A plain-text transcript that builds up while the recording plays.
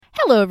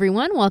Hello,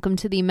 everyone. Welcome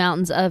to the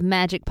Mountains of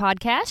Magic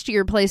podcast,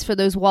 your place for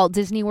those Walt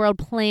Disney World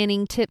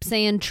planning tips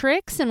and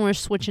tricks. And we're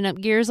switching up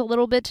gears a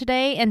little bit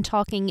today and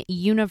talking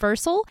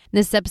Universal.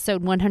 This is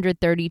episode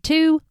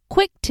 132,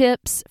 quick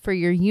tips for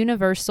your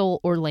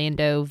Universal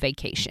Orlando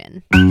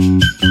vacation.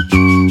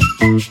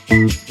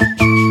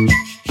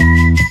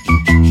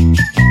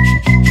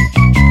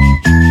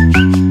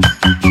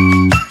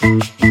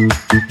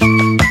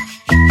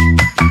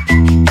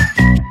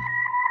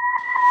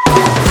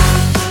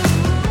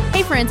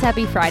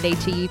 Happy Friday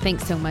to you.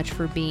 Thanks so much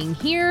for being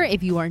here.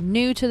 If you are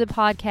new to the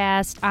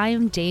podcast, I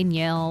am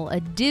Danielle, a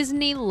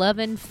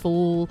Disney-loving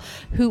fool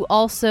who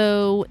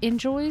also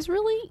enjoys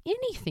really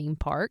any theme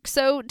park.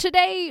 So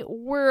today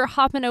we're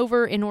hopping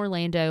over in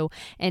Orlando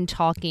and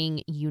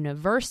talking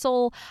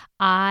Universal.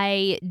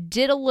 I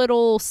did a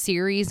little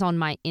series on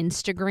my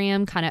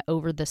Instagram kind of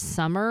over the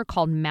summer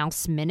called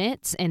Mouse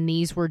Minutes, and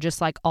these were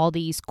just like all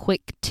these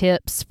quick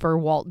tips for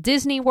Walt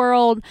Disney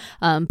World,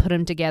 put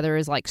them together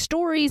as like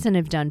stories, and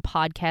have done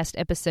podcast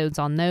episodes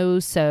on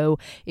those. So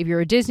if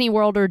you're a Disney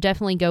Worlder,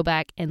 definitely go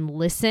back and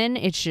listen.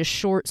 It's just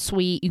short,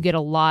 sweet. You get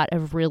a lot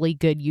of really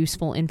good,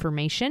 useful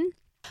information.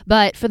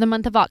 But for the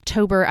month of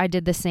October, I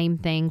did the same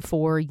thing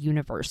for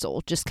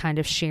Universal, just kind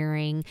of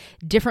sharing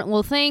different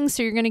little things.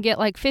 So you're going to get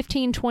like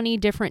 15, 20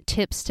 different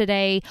tips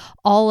today,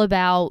 all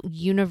about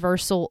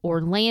Universal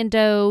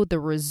Orlando,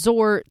 the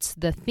resorts,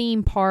 the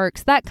theme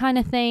parks, that kind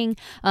of thing.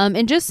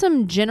 And just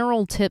some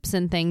general tips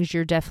and things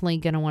you're definitely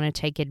going to want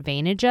to take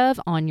advantage of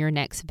on your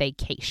next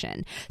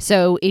vacation.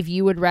 So if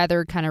you would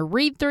rather kind of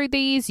read through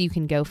these, you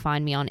can go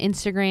find me on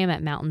Instagram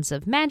at Mountains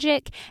of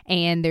Magic.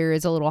 And there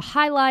is a little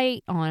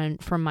highlight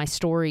from my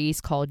story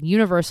called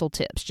Universal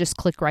Tips. Just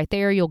click right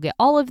there. You'll get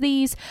all of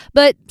these.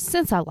 But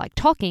since I like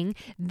talking,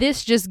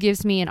 this just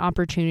gives me an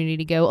opportunity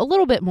to go a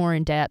little bit more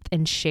in depth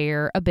and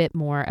share a bit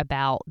more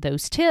about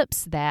those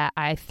tips that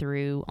I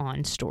threw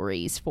on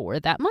stories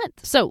for that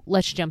month. So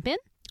let's jump in.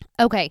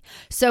 Okay,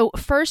 so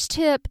first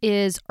tip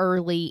is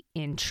early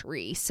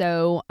entry.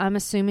 So I'm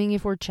assuming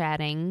if we're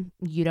chatting,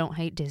 you don't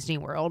hate Disney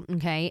World,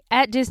 okay?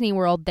 At Disney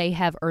World, they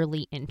have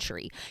early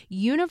entry.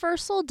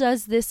 Universal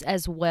does this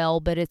as well,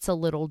 but it's a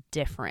little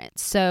different.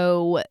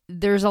 So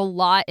there's a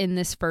lot in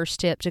this first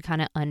tip to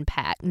kind of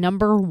unpack.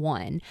 Number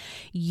one,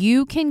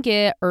 you can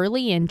get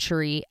early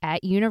entry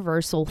at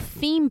Universal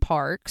theme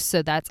parks.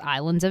 So that's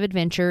Islands of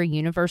Adventure,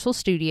 Universal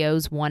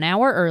Studios, 1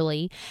 hour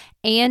early,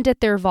 and at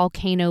their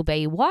Volcano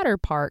Bay water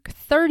park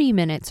 30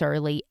 minutes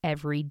early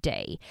every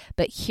day.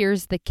 But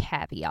here's the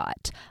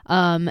caveat.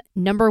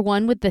 Number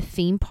one, with the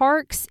theme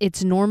parks,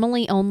 it's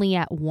normally only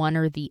at one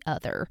or the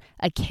other.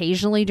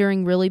 Occasionally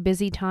during really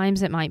busy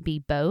times, it might be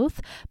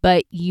both,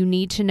 but you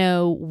need to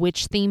know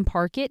which theme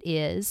park it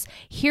is.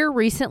 Here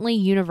recently,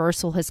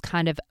 Universal has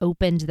kind of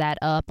opened that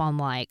up on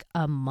like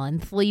a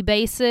monthly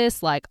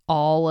basis, like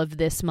all of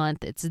this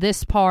month, it's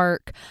this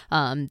park,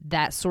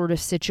 that sort of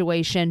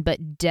situation,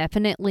 but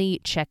definitely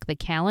check the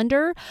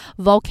calendar.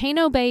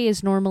 Volcano Bay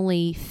is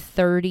normally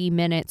 30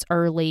 minutes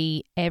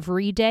early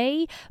every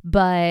day,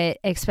 but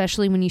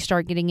especially when you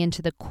start getting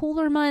into the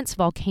cooler months,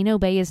 Volcano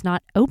Bay is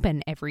not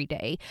open every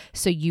day,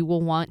 so you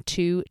will want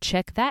to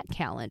check that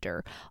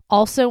calendar.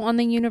 Also on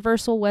the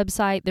Universal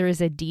website, there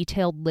is a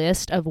detailed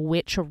list of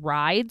which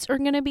rides are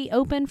going to be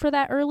open for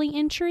that early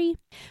entry,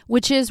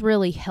 which is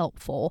really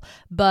helpful,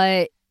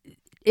 but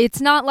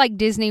it's not like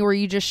Disney where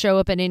you just show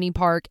up at any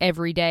park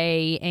every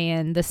day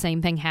and the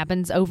same thing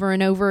happens over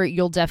and over.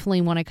 You'll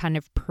definitely want to kind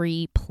of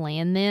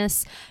pre-plan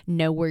this,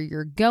 know where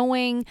you're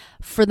going.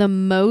 For the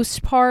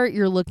most part,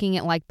 you're looking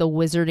at like the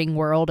Wizarding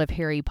World of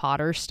Harry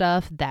Potter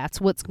stuff. That's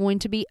what's going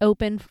to be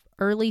open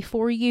early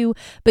for you,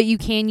 but you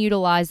can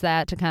utilize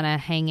that to kind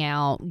of hang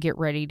out, get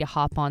ready to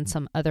hop on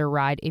some other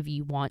ride if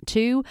you want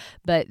to,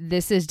 but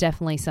this is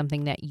definitely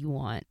something that you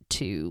want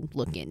to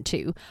look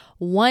into.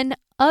 One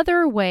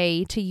other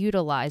way to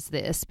utilize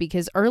this,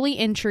 because early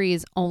entry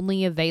is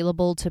only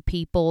available to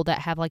people that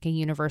have like a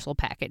Universal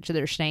package,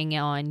 that are staying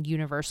on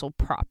Universal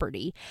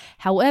property.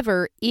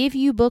 However, if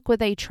you book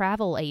with a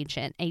travel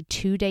agent, a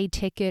 2-day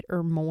ticket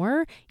or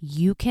more,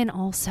 you can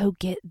also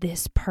get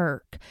this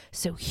perk.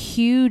 So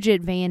huge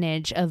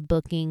advantage of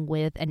booking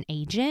with an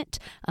agent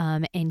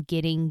and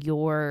getting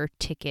your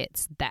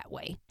tickets that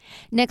way.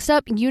 Next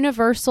up,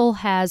 Universal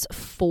has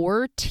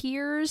 4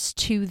 tiers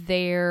to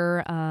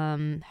their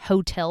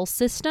hotel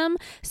system.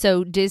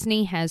 So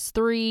Disney has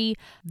 3: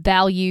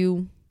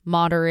 value,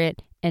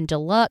 moderate, and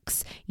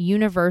deluxe.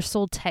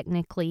 Universal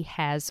technically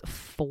has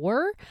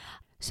 4.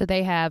 So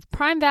they have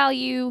prime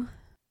value,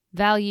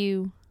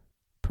 value,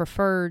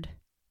 preferred,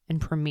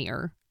 and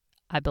premier,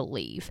 I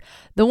believe.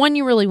 The one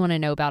you really want to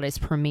know about is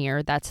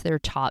Premier. That's their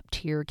top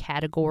tier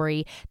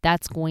category.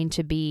 That's going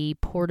to be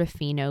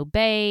Portofino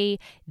Bay,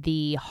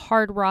 the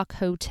Hard Rock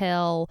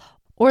Hotel,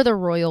 or the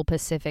Royal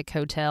Pacific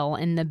Hotel.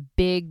 And the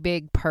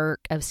big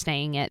perk of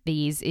staying at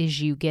these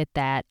is you get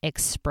that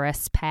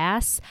express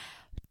pass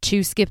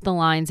to skip the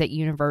lines at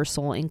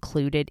Universal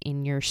included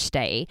in your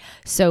stay.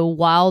 So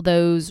while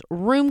those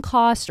room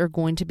costs are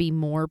going to be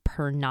more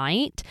per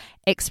night,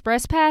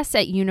 Express Pass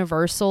at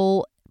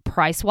Universal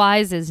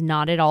price-wise is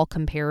not at all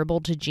comparable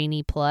to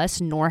Genie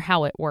Plus, nor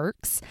how it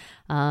works.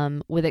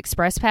 With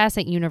Express Pass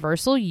at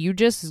Universal, you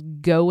just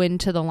go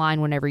into the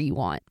line whenever you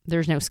want.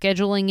 There's no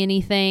scheduling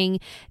anything.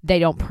 They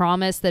don't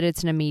promise that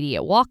it's an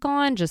immediate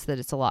walk-on, just that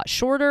it's a lot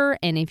shorter.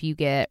 And if you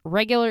get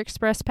regular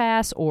Express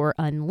Pass or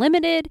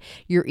unlimited,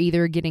 you're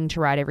either getting to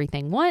ride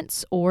everything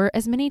once or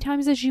as many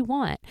times as you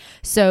want.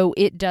 So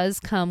it does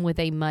come with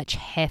a much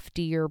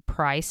heftier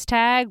price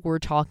tag. We're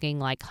talking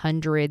like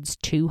hundreds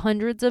to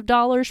hundreds of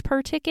dollars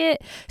per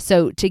ticket.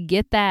 So to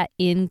get that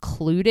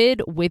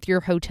included with your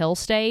hotel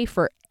stay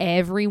for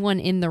everyone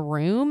in the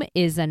room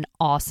is an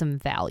awesome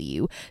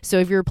value. So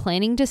if you're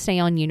planning to stay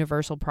on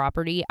Universal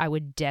property, I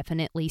would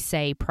definitely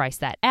say price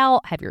that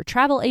out, have your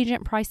travel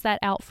agent price that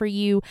out for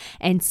you,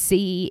 and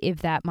see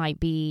if that might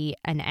be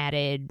an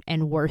added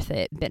and worth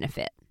it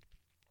benefit.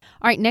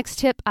 All right, next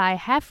tip I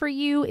have for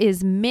you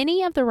is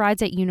many of the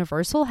rides at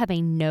Universal have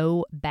a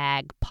no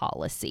bag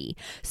policy.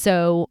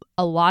 So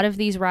a lot of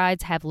these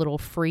rides have little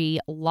free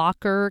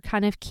locker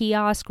kind of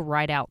kiosk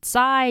right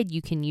outside.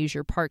 You can use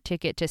your park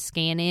ticket to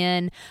scan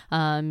in.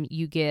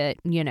 You get,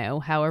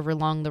 however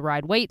long the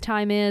ride wait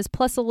time is,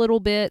 plus a little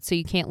bit, so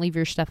you can't leave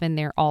your stuff in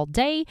there all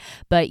day,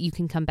 but you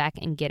can come back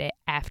and get it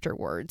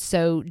afterwards.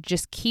 So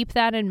just keep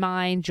that in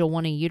mind. You'll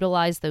want to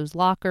utilize those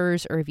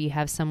lockers, or if you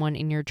have someone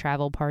in your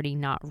travel party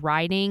not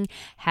riding,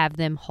 have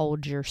them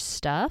hold your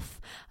stuff,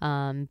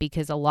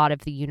 because a lot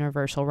of the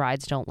Universal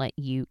rides don't let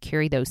you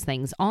carry those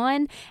things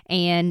on,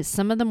 and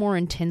some of the more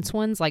intense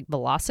ones like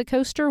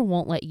Velocicoaster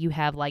won't let you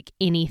have like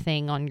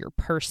anything on your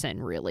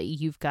person really.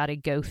 You've got to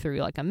go through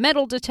like a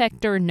metal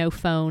detector, no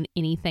phone,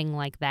 anything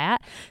like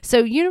that. So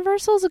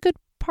Universal is a good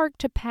park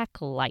to pack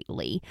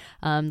lightly.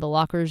 The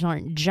lockers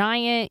aren't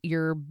giant.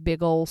 Your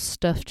big old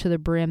stuff to the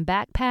brim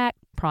backpack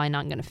probably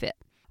not going to fit.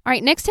 All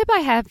right, next tip I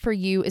have for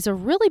you is a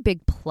really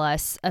big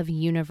plus of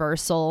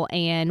Universal.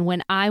 And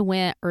when I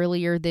went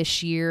earlier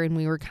this year and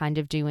we were kind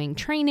of doing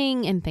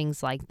training and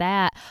things like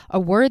that, a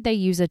word they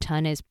use a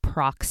ton is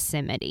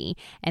proximity.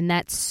 And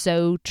that's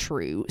so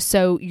true.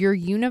 So your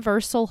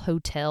Universal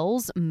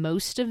hotels,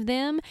 most of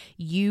them,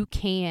 you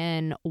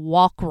can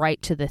walk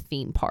right to the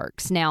theme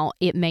parks. Now,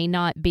 it may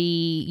not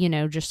be,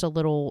 just a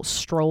little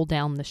stroll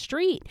down the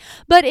street,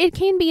 but it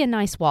can be a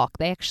nice walk.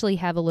 They actually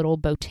have a little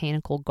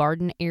botanical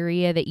garden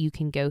area that you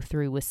can go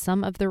through with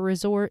some of the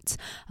resorts.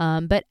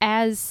 But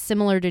as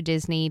similar to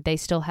Disney, they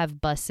still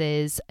have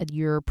buses.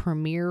 Your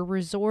premier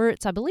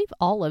resorts, I believe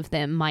all of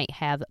them might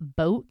have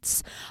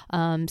boats.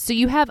 So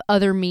you have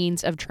other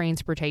means of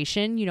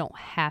transportation. You don't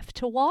have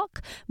to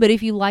walk, but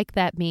if you like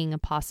that being a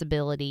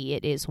possibility,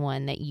 it is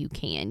one that you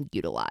can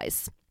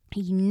utilize.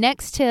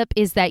 Next tip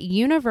is that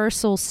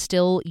Universal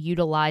still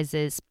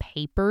utilizes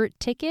paper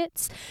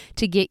tickets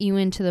to get you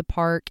into the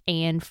park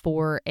and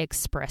for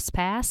Express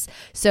Pass.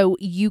 So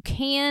you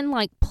can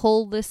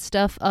pull this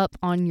stuff up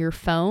on your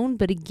phone,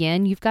 but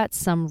again, you've got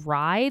some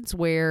rides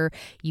where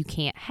you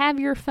can't have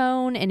your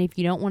phone, and if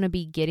you don't want to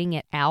be getting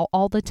it out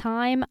all the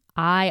time,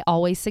 I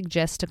always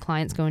suggest to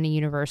clients going to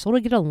Universal to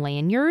get a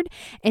lanyard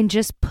and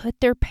just put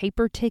their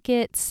paper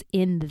tickets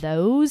in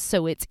those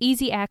so it's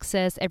easy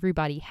access.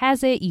 Everybody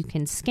has it. You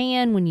can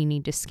scan when you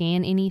need to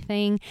scan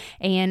anything,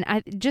 and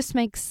it just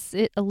makes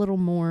it a little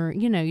more,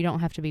 you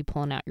don't have to be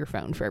pulling out your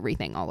phone for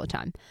everything all the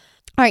time.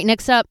 All right,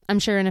 next up, I'm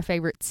sharing a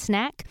favorite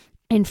snack.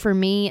 And for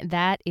me,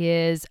 that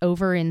is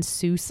over in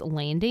Seuss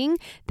Landing.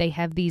 They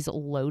have these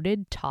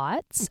loaded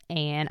tots,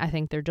 and I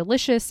think they're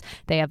delicious.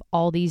 They have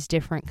all these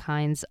different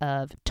kinds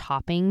of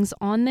toppings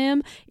on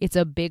them. It's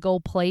a big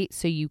old plate,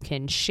 so you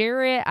can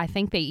share it. I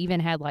think they even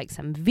had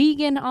some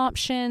vegan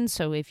options.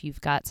 So if you've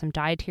got some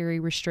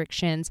dietary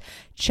restrictions,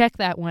 check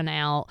that one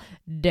out.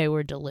 They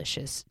were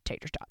delicious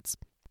tater tots.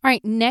 All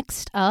right,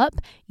 next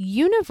up,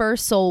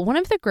 Universal. One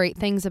of the great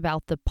things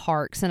about the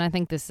parks, and I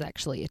think this is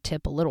actually a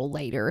tip a little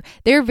later,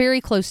 they're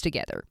very close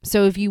together.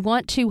 So if you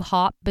want to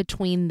hop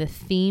between the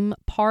theme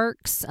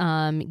parks,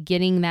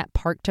 getting that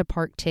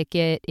park-to-park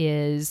ticket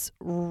is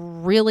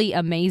really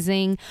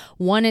amazing.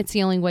 One, it's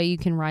the only way you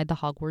can ride the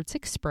Hogwarts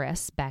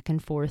Express back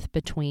and forth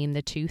between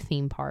the two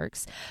theme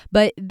parks.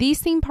 But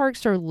these theme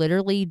parks are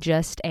literally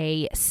just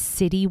a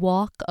city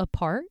walk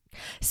apart.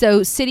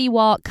 So City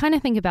Walk, kind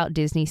of think about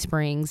Disney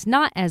Springs,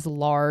 not as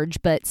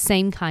large, but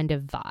same kind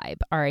of vibe.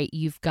 All right,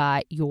 you've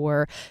got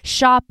your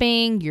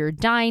shopping, your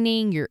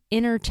dining, your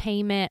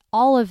entertainment,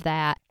 all of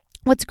that.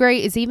 What's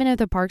great is even if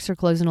the parks are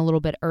closing a little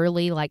bit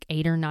early, like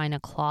 8 or 9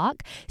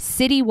 o'clock,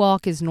 City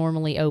Walk is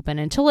normally open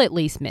until at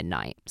least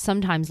midnight,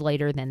 sometimes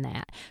later than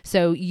that.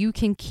 So you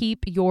can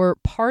keep your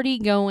party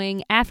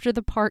going after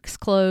the park's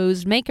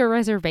closed, make a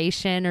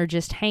reservation, or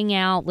just hang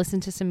out,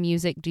 listen to some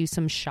music, do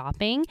some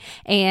shopping,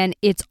 and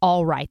it's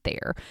all right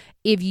there.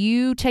 If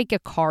you take a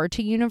car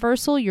to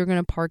Universal, you're going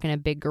to park in a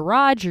big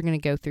garage, you're going to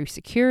go through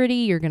security,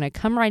 you're going to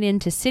come right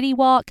into City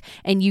Walk,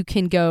 and you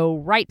can go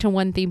right to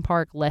one theme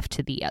park, left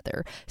to the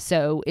other.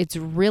 So it's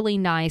really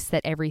nice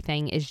that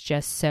everything is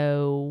just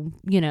so,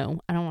 I don't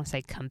want to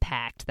say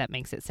compact, that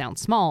makes it sound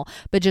small,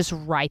 but just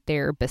right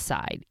there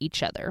beside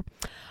each other.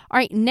 All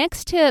right,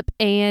 next tip,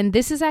 and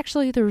this is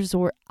actually the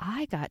resort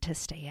I got to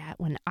stay at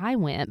when I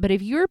went, but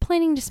if you're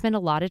planning to spend a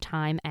lot of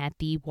time at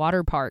the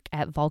water park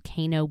at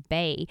Volcano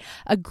Bay,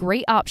 a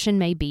great option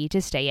may be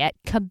to stay at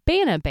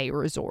Cabana Bay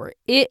Resort.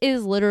 It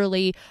is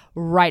literally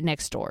right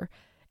next door.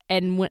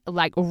 And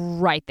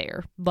right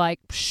there,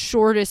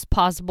 shortest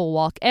possible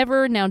walk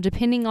ever. Now,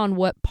 depending on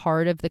what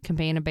part of the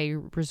Cabana Bay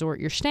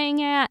Resort you're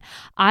staying at,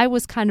 I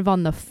was kind of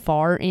on the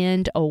far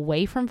end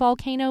away from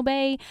Volcano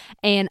Bay,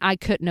 and I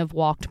couldn't have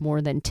walked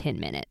more than 10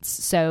 minutes.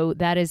 So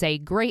that is a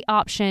great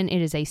option.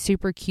 It is a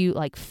super cute,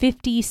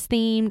 50s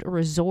themed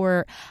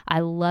resort. I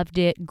loved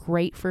it.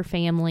 Great for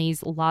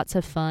families. Lots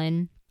of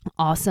fun.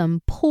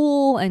 Awesome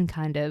pool and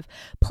kind of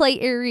play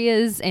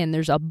areas, and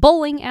there's a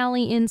bowling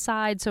alley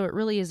inside, so it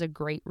really is a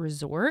great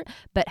resort.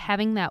 But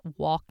having that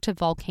walk to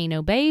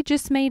Volcano Bay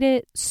just made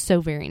it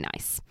so very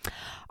nice.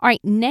 All right,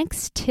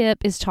 next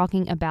tip is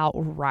talking about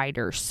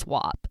rider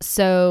swap.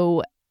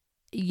 So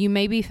you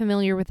may be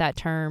familiar with that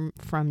term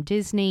from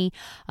Disney.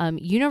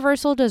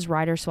 Universal does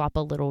rider swap a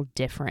little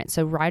different.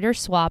 So rider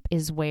swap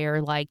is where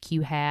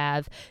you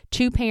have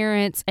two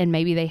parents and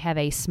maybe they have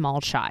a small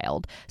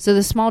child. So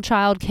the small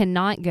child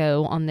cannot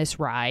go on this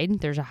ride.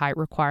 There's a height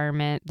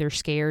requirement. They're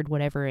scared,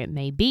 whatever it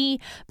may be,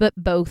 but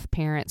both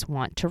parents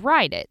want to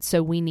ride it.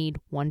 So we need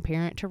one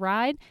parent to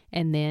ride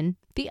and then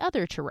the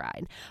other to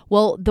ride.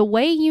 Well, the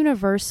way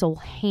Universal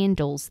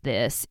handles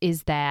this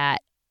is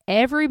that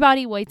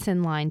everybody waits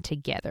in line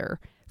together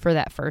for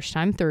that first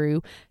time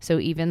through. So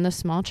even the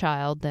small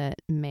child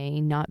that may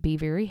not be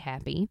very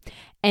happy.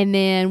 And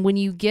then when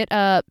you get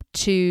up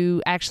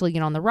to actually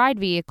get on the ride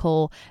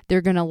vehicle, they're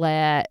going to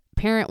let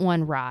parent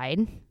one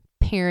ride.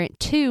 Parent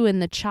two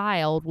and the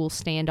child will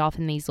stand off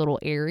in these little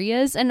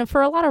areas. And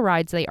for a lot of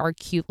rides, they are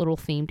cute little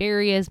themed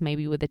areas,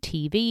 maybe with a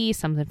TV,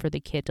 something for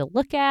the kid to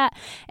look at.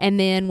 And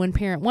then when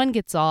parent one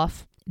gets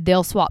off,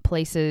 they'll swap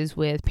places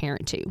with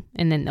parent two,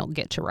 and then they'll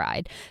get to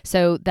ride.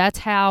 So that's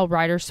how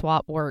rider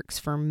swap works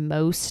for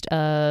most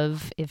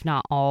of, if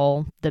not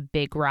all, the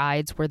big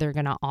rides where they're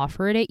going to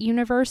offer it at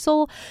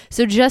Universal.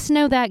 So just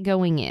know that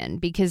going in,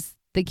 because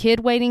the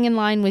kid waiting in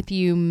line with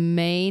you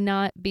may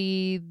not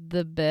be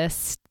the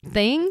best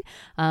thing.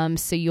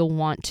 So you'll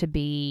want to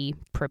be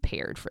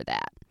prepared for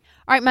that.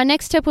 All right, my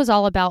next tip was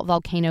all about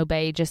Volcano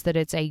Bay, just that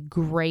it's a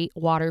great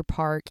water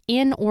park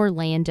in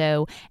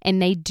Orlando,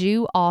 and they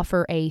do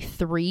offer a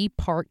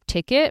 3-park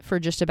ticket for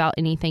just about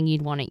anything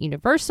you'd want at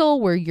Universal,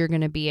 where you're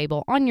going to be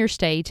able on your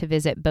stay to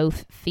visit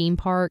both theme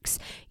parks,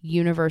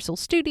 Universal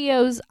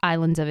Studios,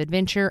 Islands of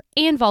Adventure,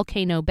 and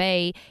Volcano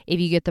Bay. If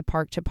you get the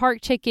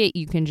park-to-park ticket,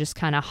 you can just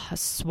kind of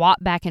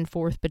swap back and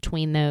forth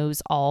between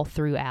those all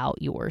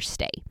throughout your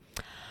stay.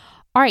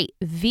 All right,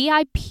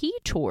 VIP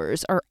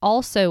tours are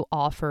also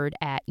offered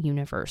at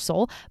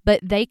Universal, but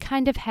they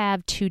kind of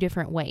have two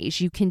different ways.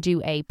 You can do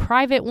a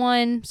private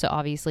one, so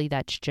obviously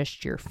that's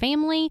just your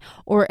family,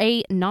 or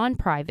a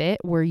non-private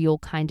where you'll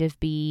kind of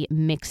be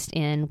mixed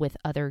in with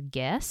other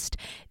guests.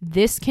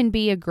 This can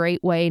be a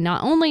great way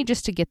not only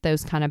just to get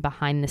those kind of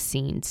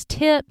behind-the-scenes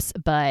tips,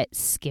 but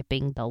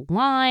skipping the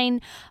line,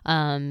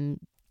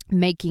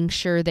 making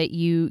sure that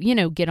you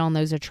get on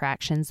those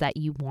attractions that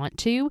you want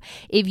to.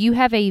 If you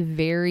have a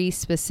very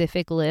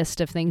specific list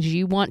of things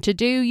you want to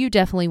do, you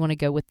definitely want to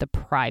go with the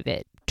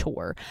private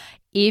tour.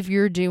 If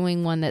you're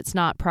doing one that's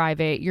not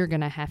private, you're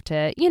going to have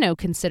to,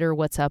 consider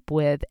what's up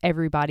with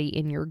everybody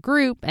in your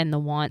group and the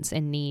wants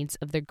and needs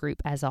of the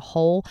group as a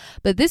whole.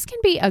 But this can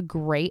be a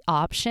great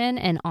option.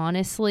 And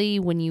honestly,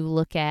 when you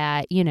look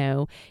at,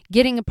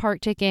 getting a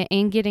park ticket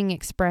and getting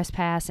Express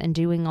Pass and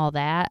doing all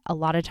that, a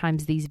lot of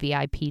times these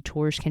VIP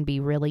tours can be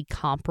really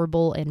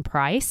comparable in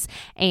price.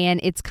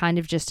 And it's kind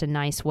of just a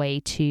nice way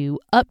to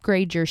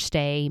upgrade your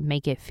stay,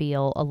 make it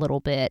feel a little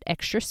bit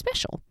extra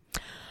special.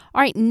 All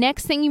right,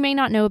 next thing you may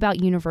not know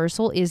about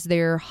Universal is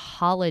their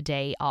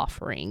holiday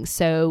offering.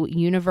 So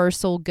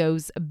Universal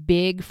goes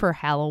big for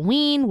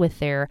Halloween with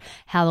their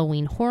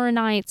Halloween Horror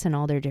Nights and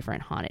all their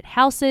different haunted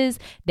houses.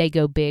 They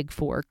go big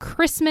for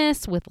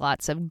Christmas with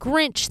lots of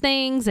Grinch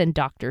things and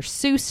Dr.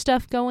 Seuss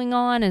stuff going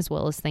on, as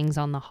well as things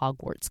on the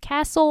Hogwarts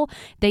Castle.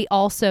 They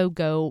also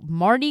go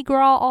Mardi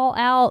Gras all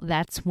out.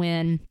 That's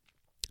when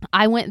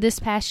I went this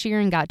past year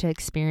and got to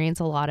experience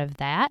a lot of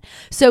that.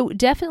 So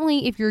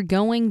definitely if you're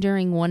going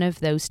during one of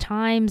those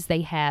times,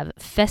 they have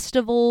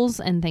festivals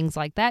and things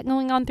like that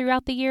going on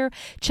throughout the year.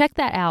 Check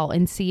that out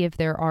and see if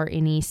there are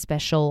any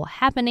special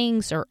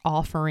happenings or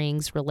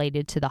offerings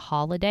related to the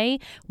holiday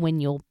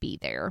when you'll be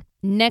there.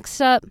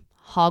 Next up,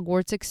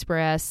 Hogwarts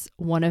Express,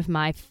 one of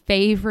my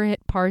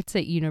favorite parts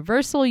at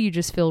Universal. You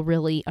just feel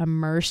really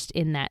immersed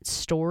in that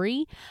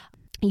story.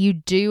 You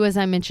do, as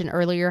I mentioned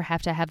earlier,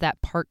 have to have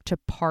that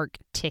park-to-park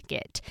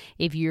ticket.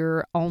 If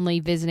you're only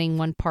visiting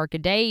one park a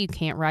day, you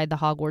can't ride the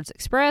Hogwarts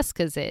Express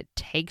because it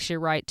takes you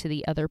right to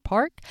the other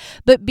park.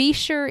 But be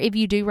sure if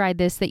you do ride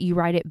this that you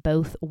ride it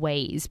both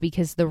ways,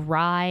 because the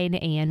ride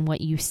and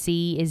what you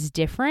see is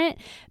different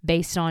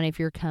based on if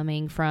you're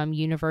coming from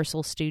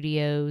Universal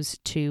Studios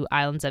to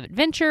Islands of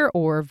Adventure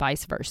or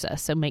vice versa.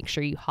 So make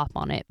sure you hop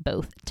on it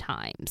both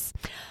times.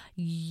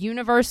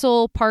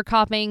 Universal park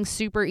hopping,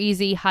 super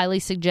easy, highly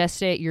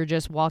suggest it. You're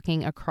just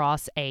walking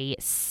across a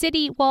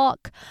city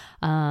walk.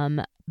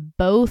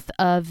 Both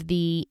of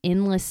the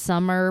Endless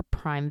Summer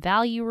Prime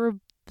Value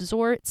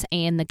Resorts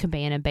and the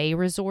Cabana Bay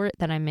Resort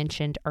that I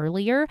mentioned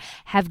earlier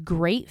have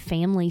great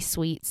family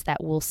suites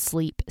that will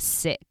sleep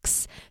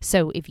 6.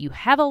 So if you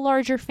have a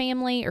larger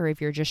family or if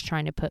you're just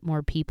trying to put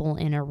more people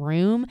in a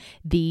room,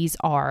 these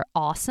are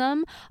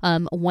awesome.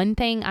 One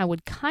thing I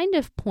would kind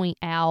of point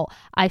out,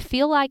 I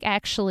feel like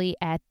actually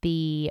at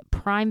the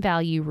Prime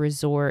Value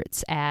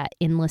Resorts at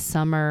Endless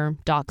Summer,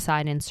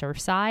 Dockside, and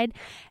Surfside,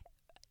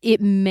 it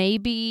may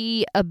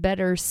be a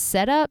better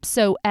setup.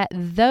 So at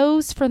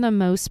those, for the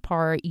most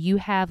part, you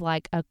have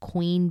like a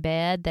queen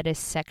bed that is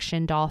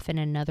sectioned off in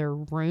another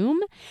room.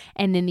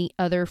 And then the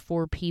other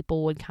 4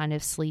 people would kind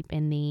of sleep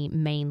in the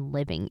main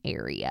living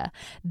area.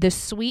 The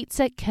suites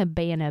at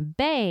Cabana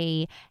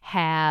Bay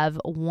have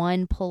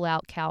one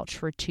pull-out couch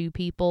for 2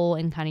 people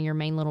in kind of your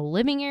main little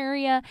living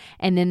area.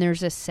 And then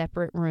there's a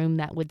separate room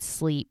that would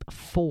sleep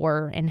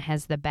 4 and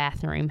has the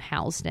bathroom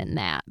housed in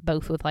that,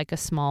 both with like a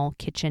small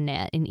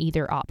kitchenette in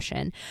either option.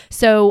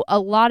 So a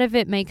lot of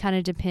it may kind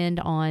of depend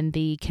on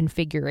the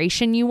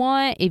configuration you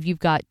want. If you've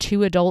got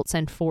 2 adults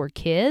and 4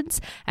 kids,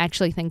 I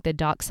actually think the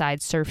Dockside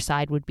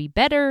Surfside would be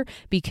better,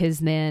 because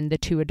then the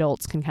 2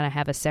 adults can kind of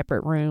have a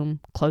separate room,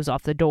 close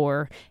off the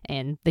door,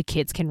 and the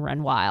kids can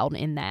run wild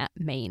in that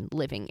main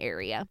living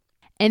area.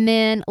 And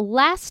then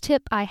last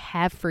tip I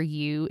have for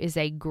you is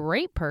a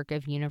great perk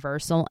of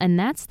Universal, and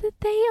that's that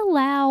they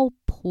allow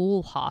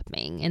pool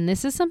hopping. And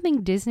this is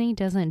something Disney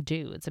doesn't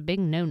do. It's a big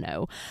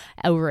no-no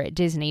over at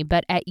Disney.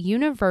 But at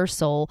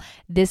Universal,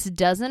 this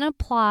doesn't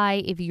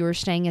apply if you're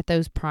staying at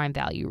those Prime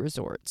Value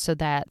resorts. So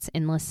that's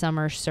Endless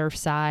Summer,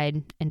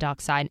 Surfside, and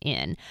Dockside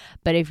Inn.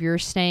 But if you're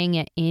staying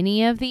at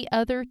any of the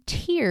other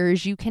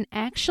tiers, you can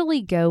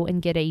actually go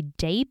and get a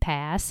day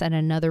pass at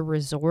another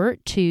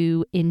resort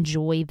to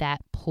enjoy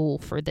that pool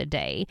for the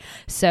day.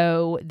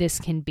 So this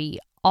can be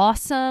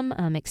awesome,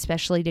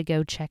 especially to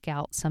go check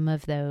out some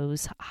of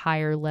those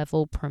higher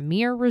level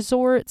premier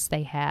resorts.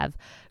 They have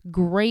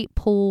great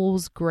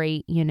pools,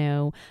 great,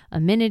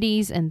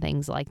 amenities and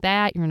things like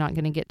that. You're not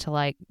going to get to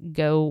like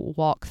go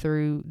walk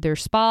through their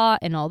spa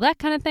and all that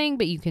kind of thing,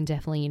 but you can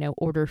definitely,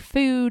 order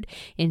food,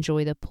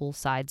 enjoy the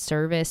poolside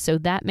service. So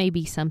that may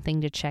be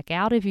something to check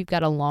out if you've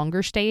got a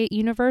longer stay at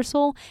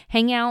Universal.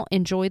 Hang out,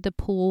 enjoy the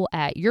pool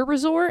at your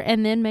resort,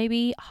 and then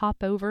maybe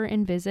hop over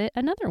and visit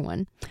another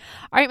one.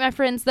 All right, my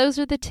friends, those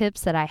are the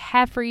tips that I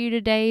have for you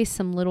today.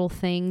 Some little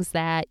things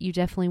that you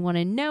definitely want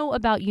to know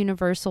about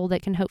Universal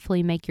that can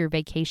hopefully make your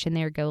vacation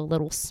there go a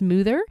little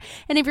smoother.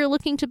 And if you're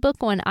looking to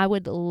book one, I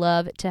would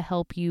love to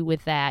help you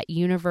with that.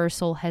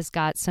 Universal has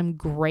got some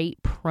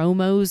great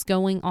promos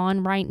going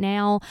on right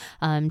now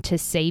to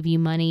save you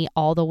money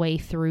all the way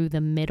through the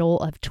middle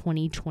of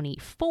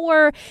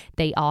 2024.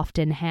 They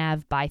often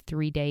have buy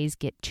 3 days,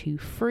 get 2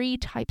 free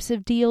types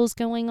of deals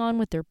going on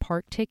with their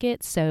park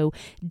tickets. So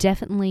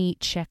definitely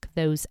check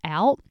those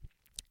out.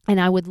 And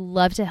I would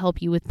love to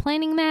help you with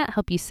planning that,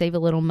 help you save a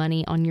little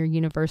money on your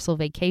Universal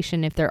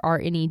vacation. If there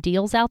are any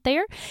deals out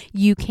there,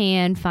 you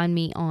can find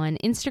me on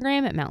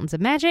Instagram at Mountains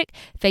of Magic,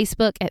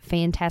 Facebook at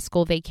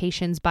Fantastical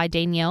Vacations by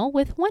Danielle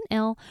with 1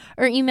 L,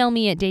 or email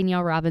me at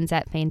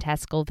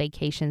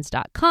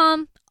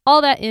daniellerobbins@fantasticalvacations.com.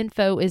 All that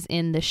info is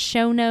in the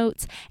show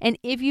notes. And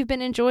if you've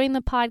been enjoying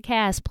the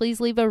podcast,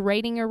 please leave a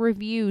rating or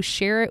review.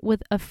 Share it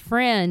with a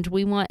friend.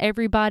 We want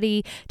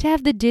everybody to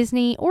have the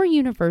Disney or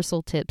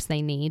Universal tips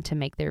they need to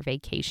make their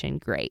vacation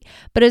great.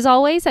 But as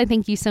always, I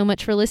thank you so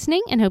much for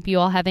listening and hope you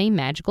all have a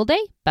magical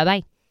day.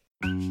 Bye-bye.